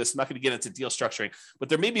you to do this. I'm not going to get into deal structuring, but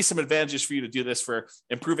there may be some advantages for you to do this for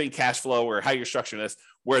improving cash flow or how you're structuring this,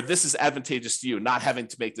 where this is advantageous to you, not having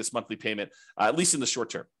to make this monthly payment, at least in the short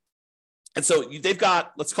term. And so they've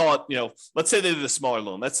got, let's call it, let's say they did a smaller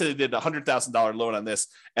loan. Let's say they did a $100,000 loan on this,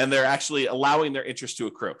 and they're actually allowing their interest to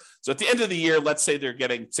accrue. So at the end of the year, let's say they're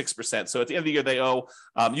getting 6%. So at the end of the year,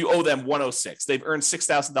 you owe them 106. They've earned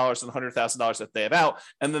 $6,000 and $100,000 that they have out.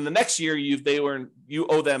 And then the next year, you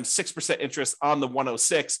owe them 6% interest on the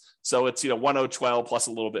 106. So it's 1012 plus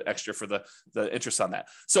a little bit extra for the interest on that.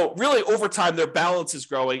 So really over time, their balance is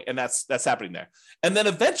growing, and that's happening there. And then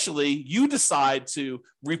eventually you decide to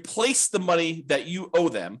replace the money that you owe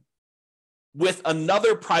them with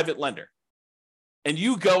another private lender. And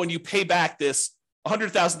you go and you pay back this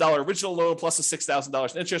 $100,000 original loan plus the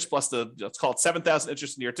 $6,000 in interest plus the, let's call it $7,000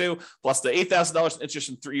 interest in year 2 plus the $8,000 in interest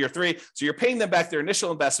in year 3. So you're paying them back their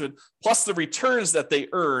initial investment plus the returns that they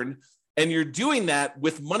earn. And you're doing that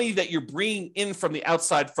with money that you're bringing in from the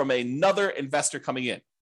outside from another investor coming in.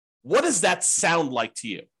 What does that sound like to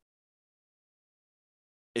you?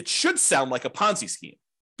 It should sound like a Ponzi scheme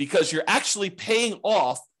because you're actually paying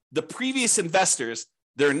off the previous investors,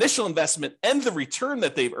 their initial investment and the return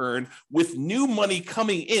that they've earned with new money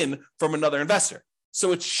coming in from another investor.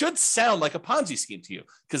 So it should sound like a Ponzi scheme to you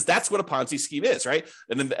because that's what a Ponzi scheme is, right?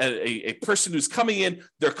 And then a person who's coming in,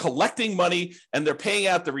 they're collecting money and they're paying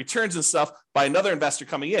out the returns and stuff by another investor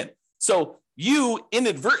coming in. So you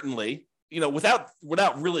inadvertently,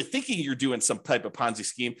 without really thinking you're doing some type of Ponzi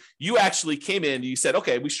scheme, you actually came in, you said,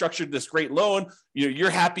 okay, we structured this great loan. You're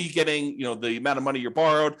happy getting, the amount of money you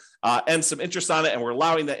borrowed and some interest on it. And we're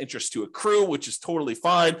allowing that interest to accrue, which is totally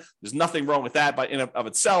fine. There's nothing wrong with that in of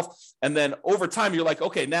itself. And then over time, you're like,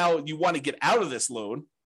 okay, now you want to get out of this loan.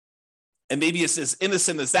 And maybe it's as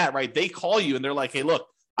innocent as that, right? They call you and they're like, hey, look,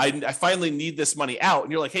 I finally need this money out.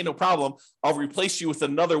 And you're like, hey, no problem. I'll replace you with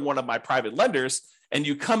another one of my private lenders. And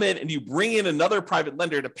you come in and you bring in another private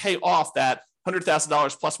lender to pay off that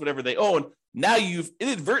 $100,000 plus whatever they own. Now you've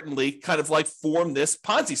inadvertently kind of like formed this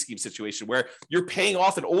Ponzi scheme situation where you're paying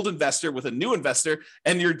off an old investor with a new investor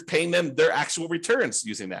and you're paying them their actual returns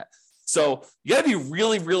using that. So you got to be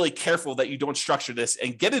really, really careful that you don't structure this,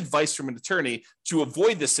 and get advice from an attorney to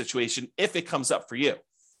avoid this situation if it comes up for you.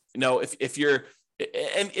 If you're,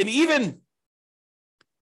 and even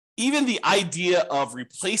the idea of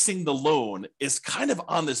replacing the loan is kind of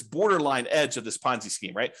on this borderline edge of this Ponzi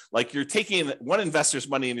scheme, right? Like you're taking one investor's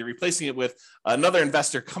money and you're replacing it with another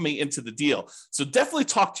investor coming into the deal. So definitely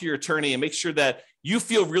talk to your attorney and make sure that you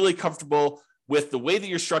feel really comfortable with the way that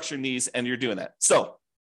you're structuring these and you're doing that. So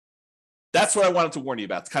that's what I wanted to warn you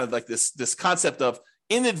about. It's kind of like this concept of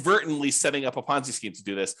inadvertently setting up a Ponzi scheme to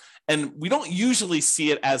do this. And we don't usually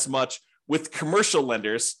see it as much with commercial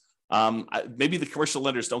lenders. Maybe the commercial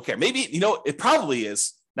lenders don't care. Maybe, it probably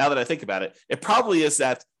is, now that I think about it, it probably is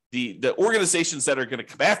that the organizations that are going to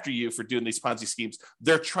come after you for doing these Ponzi schemes,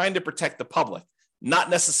 they're trying to protect the public, not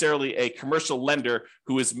necessarily a commercial lender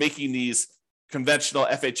who is making these conventional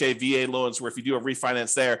FHA, VA loans where if you do a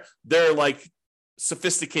refinance there, they're like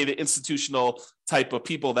sophisticated institutional type of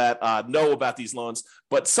people that know about these loans.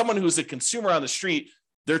 But someone who's a consumer on the street,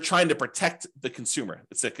 they're trying to protect the consumer.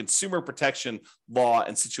 It's a consumer protection law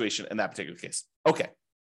and situation in that particular case. Okay.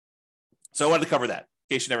 So I wanted to cover that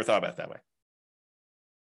in case you never thought about it that way.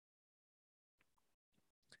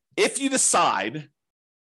 If you decide,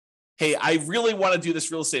 hey, I really want to do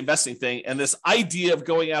this real estate investing thing, and this idea of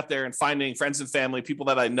going out there and finding friends and family, people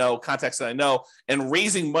that I know, contacts that I know, and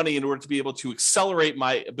raising money in order to be able to accelerate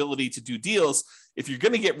my ability to do deals, if you're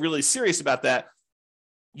going to get really serious about that,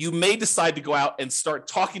 you may decide to go out and start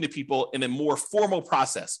talking to people in a more formal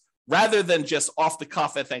process rather than just off the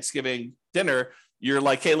cuff at Thanksgiving dinner. You're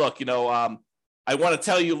like, hey, look, I want to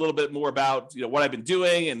tell you a little bit more about, what I've been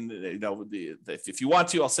doing. And, if you want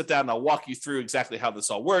to, I'll sit down and I'll walk you through exactly how this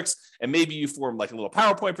all works. And maybe you form like a little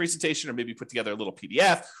PowerPoint presentation, or maybe put together a little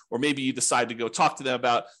PDF, or maybe you decide to go talk to them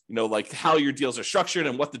about, like how your deals are structured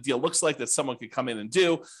and what the deal looks like that someone could come in and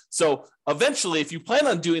do. So eventually, if you plan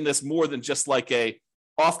on doing this more than just like a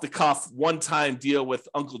off the cuff one-time deal with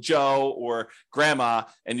Uncle Joe or grandma,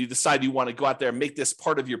 and you decide you want to go out there and make this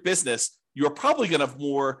part of your business, you're probably going to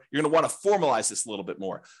want to formalize this a little bit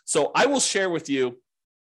more. So I will share with you,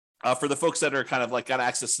 for the folks that are kind of like got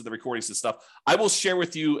access to the recordings and stuff, I will share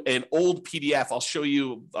with you an old PDF.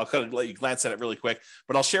 I'll kind of let you glance at it really quick,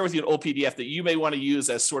 but I'll share with you an old PDF that you may want to use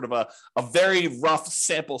as sort of a very rough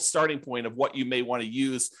sample starting point of what you may want to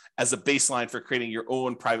use as a baseline for creating your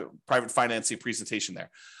own private financing presentation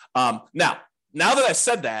there. Now that I've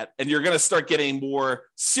said that, and you're going to start getting more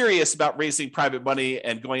serious about raising private money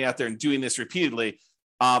and going out there and doing this repeatedly,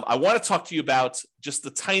 I want to talk to you about just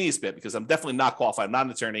the tiniest bit, because I'm definitely not qualified. I'm not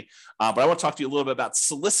an attorney, but I want to talk to you a little bit about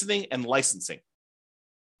soliciting and licensing.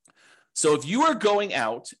 So if you are going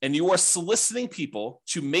out and you are soliciting people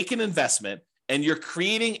to make an investment and you're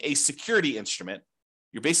creating a security instrument,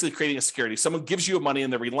 you're basically creating a security. Someone gives you money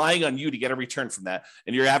and they're relying on you to get a return from that.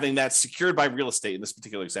 And you're having that secured by real estate in this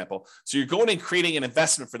particular example. So you're going and creating an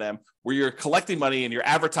investment for them where you're collecting money and you're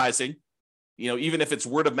advertising. Even if it's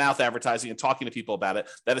word of mouth advertising and talking to people about it,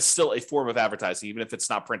 that is still a form of advertising, even if it's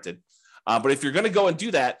not printed. But if you're going to go and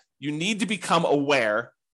do that, you need to become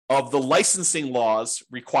aware of the licensing laws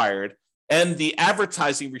required and the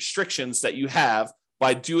advertising restrictions that you have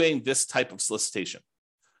by doing this type of solicitation.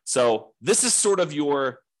 So this is sort of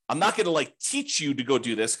I'm not going to teach you to go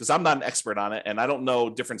do this because I'm not an expert on it and I don't know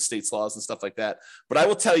different states' laws and stuff like that. But I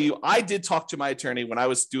will tell you, I did talk to my attorney when I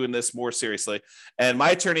was doing this more seriously. And my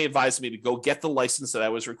attorney advised me to go get the license that I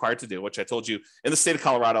was required to do, which I told you in the state of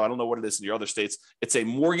Colorado. I don't know what it is in your other states. It's a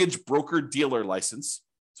mortgage broker dealer license.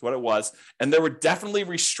 That's what it was. And there were definitely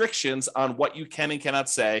restrictions on what you can and cannot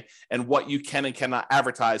say and what you can and cannot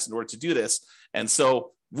advertise in order to do this. And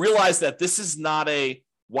so realize that this is not a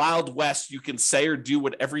Wild West. You can say or do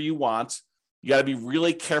whatever you want. You got to be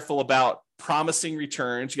really careful about promising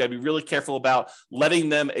returns. You got to be really careful about letting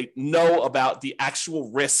them know about the actual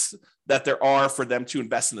risks that there are for them to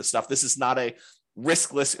invest in this stuff. This is not a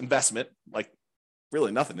riskless investment, like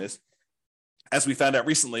really nothing is, as we found out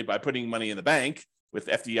recently by putting money in the bank with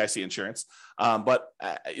FDIC insurance.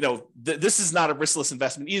 This is not a riskless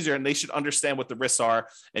investment either, and they should understand what the risks are.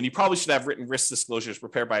 And you probably should have written risk disclosures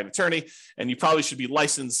prepared by an attorney, and you probably should be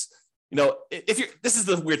licensed. This is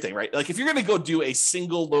the weird thing, right? Like if you're going to go do a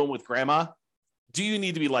single loan with grandma, do you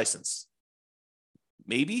need to be licensed?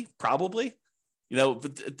 Maybe, probably.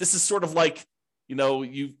 But this is sort of like,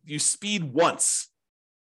 you speed once.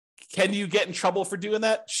 Can you get in trouble for doing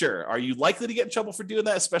that? Sure. Are you likely to get in trouble for doing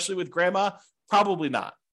that, especially with grandma? Probably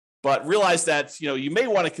not. But realize that, you may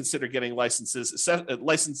want to consider getting license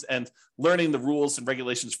and learning the rules and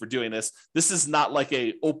regulations for doing this. This is not like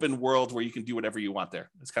a open world where you can do whatever you want there.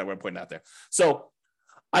 That's kind of what I'm pointing out there. So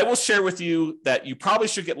I will share with you that you probably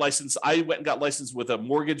should get licensed. I went and got licensed with a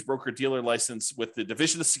mortgage broker dealer license with the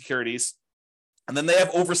Division of Securities. And then they have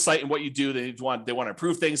oversight in what you do. They want to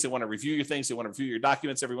approve things. They want to review your things. They want to review your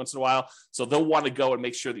documents every once in a while. So they'll want to go and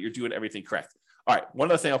make sure that you're doing everything correct. All right. One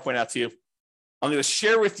other thing I'll point out to you. I'm going to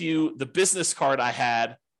share with you the business card I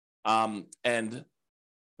had and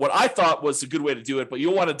what I thought was a good way to do it, but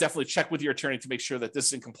you'll want to definitely check with your attorney to make sure that this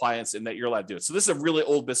is in compliance and that you're allowed to do it. So this is a really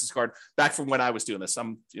old business card back from when I was doing this.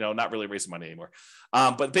 I'm, not really raising money anymore.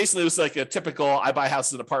 But basically it was like a typical, I buy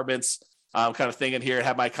houses and apartments kind of thing in here. It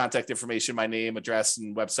had my contact information, my name, address,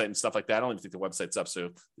 and website and stuff like that. I don't even think the website's up, so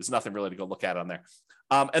there's nothing really to go look at on there.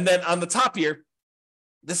 And then on the top here,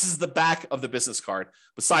 this is the back of the business card.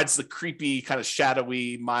 Besides the creepy kind of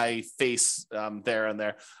shadowy, my face there and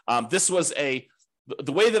there. This was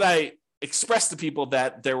the way that I expressed to people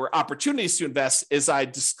that there were opportunities to invest is I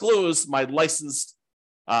disclose my licensed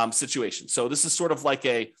situation. So this is sort of like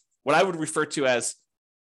what I would refer to as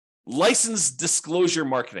licensed disclosure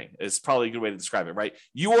marketing is probably a good way to describe it, right?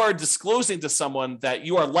 You are disclosing to someone that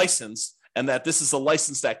you are licensed and that this is a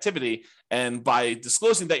licensed activity. And by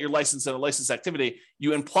disclosing that you're licensed in a licensed activity,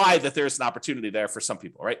 you imply that there's an opportunity there for some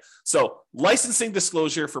people, right? So licensing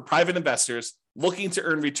disclosure for private investors looking to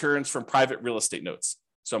earn returns from private real estate notes.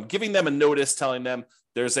 So I'm giving them a notice telling them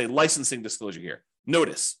there's a licensing disclosure here.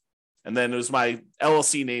 Notice. And then there's my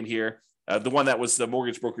LLC name here. The one that was the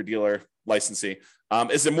mortgage broker dealer licensee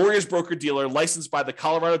is a mortgage broker dealer licensed by the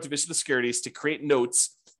Colorado Division of Securities to create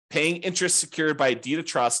notes paying interest secured by a deed of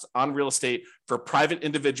trust on real estate for private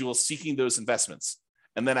individuals seeking those investments.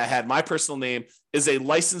 And then I had my personal name is a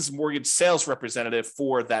licensed mortgage sales representative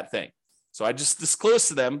for that thing. So I just disclosed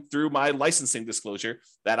to them through my licensing disclosure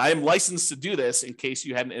that I am licensed to do this in case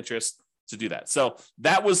you had an interest to do that. So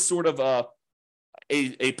that was sort of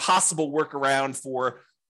a possible workaround for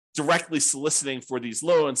directly soliciting for these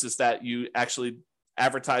loans is that you actually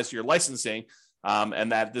advertise your licensing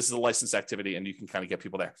and that this is a licensed activity and you can kind of get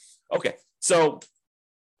people there. Okay, so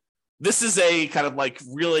this is a kind of like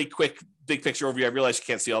really quick big picture overview. I realize you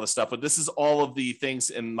can't see all this stuff, but this is all of the things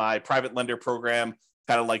in my private lender program,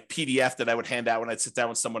 kind of like PDF that I would hand out when I'd sit down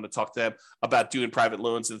with someone to talk to them about doing private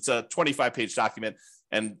loans. It's a 25-page document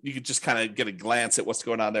and you could just kind of get a glance at what's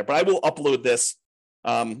going on there. But I will upload this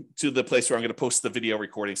to the place where I'm going to post the video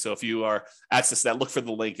recording. So if you are accessing that, look for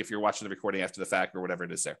the link if you're watching the recording after the fact or whatever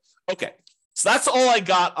it is there. Okay. So that's all I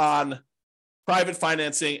got on private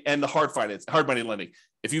financing and the hard money lending.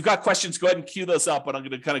 If you've got questions, go ahead and queue those up, but I'm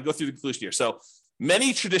going to kind of go through the conclusion here. So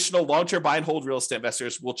many traditional long-term buy and hold real estate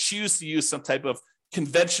investors will choose to use some type of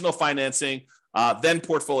conventional financing, then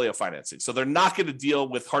portfolio financing. So they're not going to deal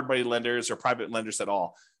with hard money lenders or private lenders at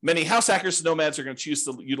all. Many house hackers and nomads are going to choose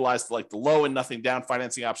to utilize the low and nothing down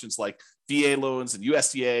financing options like VA loans and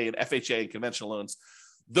USDA and FHA and conventional loans.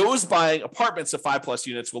 Those buying apartments of 5+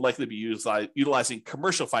 units will likely be utilizing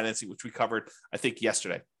commercial financing, which we covered, I think,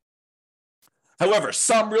 yesterday. However,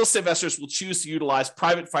 some real estate investors will choose to utilize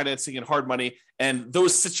private financing and hard money. And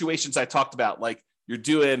those situations I talked about, like you're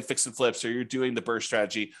doing fix and flips or you're doing the BRRRR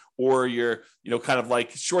strategy, or you're, kind of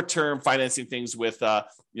like short-term financing things with,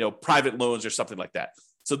 private loans or something like that.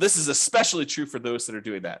 So this is especially true for those that are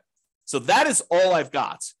doing that. So that is all I've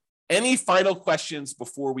got. Any final questions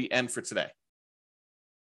before we end for today?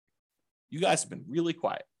 You guys have been really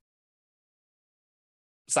quiet.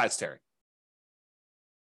 Besides Terry.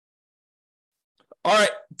 All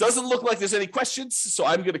right. Doesn't look like there's any questions, so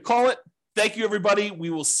I'm going to call it. Thank you, everybody.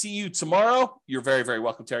 We will see you tomorrow. You're very, very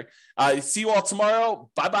welcome, Terry. See you all tomorrow.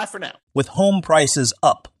 Bye-bye for now. With home prices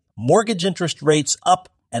up, mortgage interest rates up,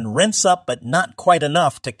 and rents up but not quite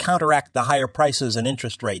enough to counteract the higher prices and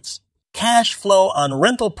interest rates, cash flow on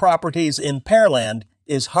rental properties in Pearland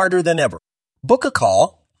is harder than ever. Book a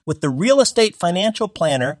call with the Real Estate Financial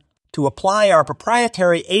Planner to apply our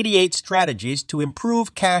proprietary 88 strategies to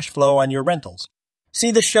improve cash flow on your rentals.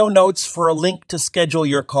 See the show notes for a link to schedule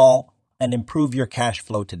your call and improve your cash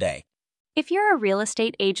flow today. If you're a real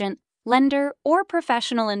estate agent, lender, or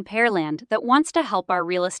professional in Pearland that wants to help our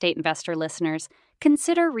real estate investor listeners,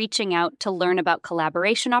 consider reaching out to learn about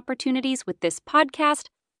collaboration opportunities with this podcast.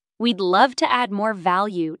 We'd love to add more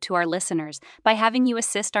value to our listeners by having you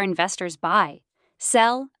assist our investors buy,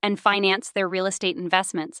 sell, and finance their real estate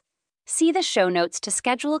investments. See the show notes to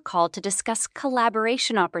schedule a call to discuss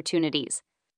collaboration opportunities.